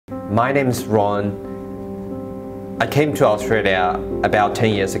My name is Ron. I came to Australia about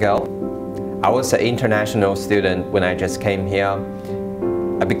 10 years ago. I was an international student when I just came here.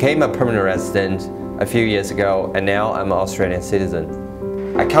 I became a permanent resident a few years ago, and now I'm an Australian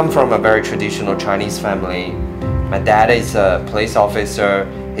citizen. I come from a very traditional Chinese family. My dad is a police officer,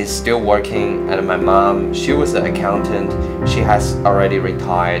 he's still working, and my mom, she was an accountant, she has already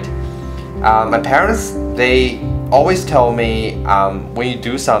retired. My parents, they always tell me when you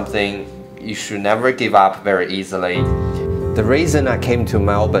do something, you should never give up very easily. The reason I came to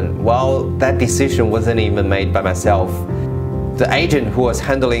Melbourne, well, that decision wasn't even made by myself. The agent who was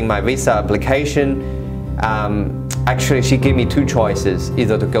handling my visa application, actually she gave me two choices,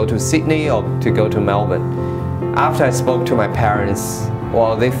 either to go to Sydney or to go to Melbourne. After I spoke to my parents,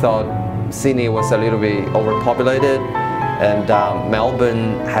 well, they thought Sydney was a little bit overpopulated, and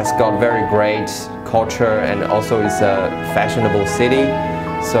Melbourne has got very great culture and also is a fashionable city.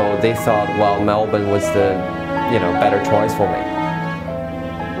 So they thought, well, Melbourne was the better choice for me.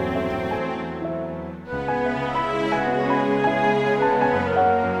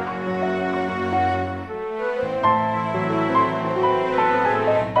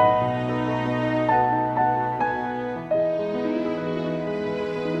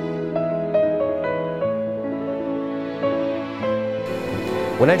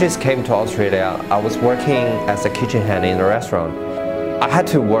 When I just came to Australia, I was working as a kitchen hand in a restaurant. I had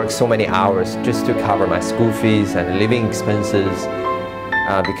to work so many hours just to cover my school fees and living expenses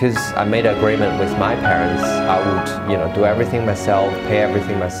because I made an agreement with my parents. I would do everything myself, pay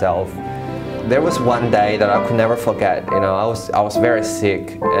everything myself. There was one day that I could never forget. I was very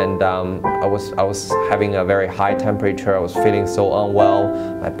sick, and I was having a very high temperature. I was feeling so unwell.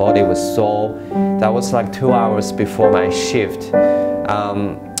 My body was sore. That was like 2 hours before my shift.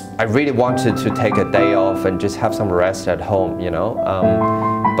 I really wanted to take a day off and just have some rest at home,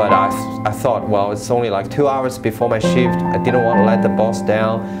 but I thought, well, it's only like 2 hours before my shift. I didn't want to let the boss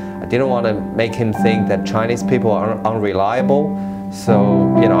down. I didn't want to make him think that Chinese people are unreliable.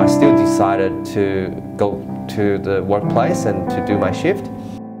 So, I still decided to go to the workplace and to do my shift.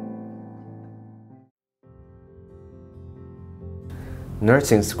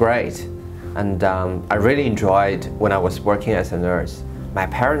 Nursing's great, and I really enjoyed when I was working as a nurse. My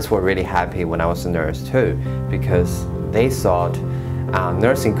parents were really happy when I was a nurse too, because they thought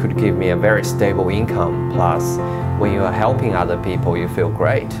nursing could give me a very stable income, plus when you are helping other people, you feel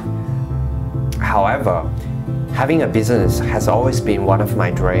great. However, having a business has always been one of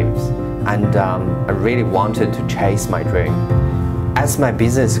my dreams, and I really wanted to chase my dream. As my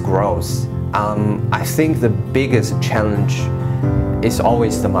business grows, I think the biggest challenge is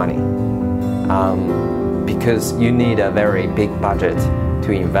always the money. Because you need a very big budget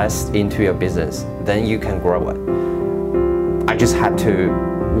to invest into your business, then you can grow it. I just had to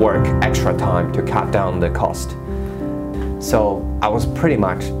work extra time to cut down the cost. So I was pretty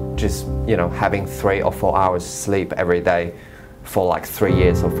much just having 3 or 4 hours sleep every day for like 3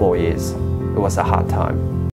 years or 4 years. It was a hard time.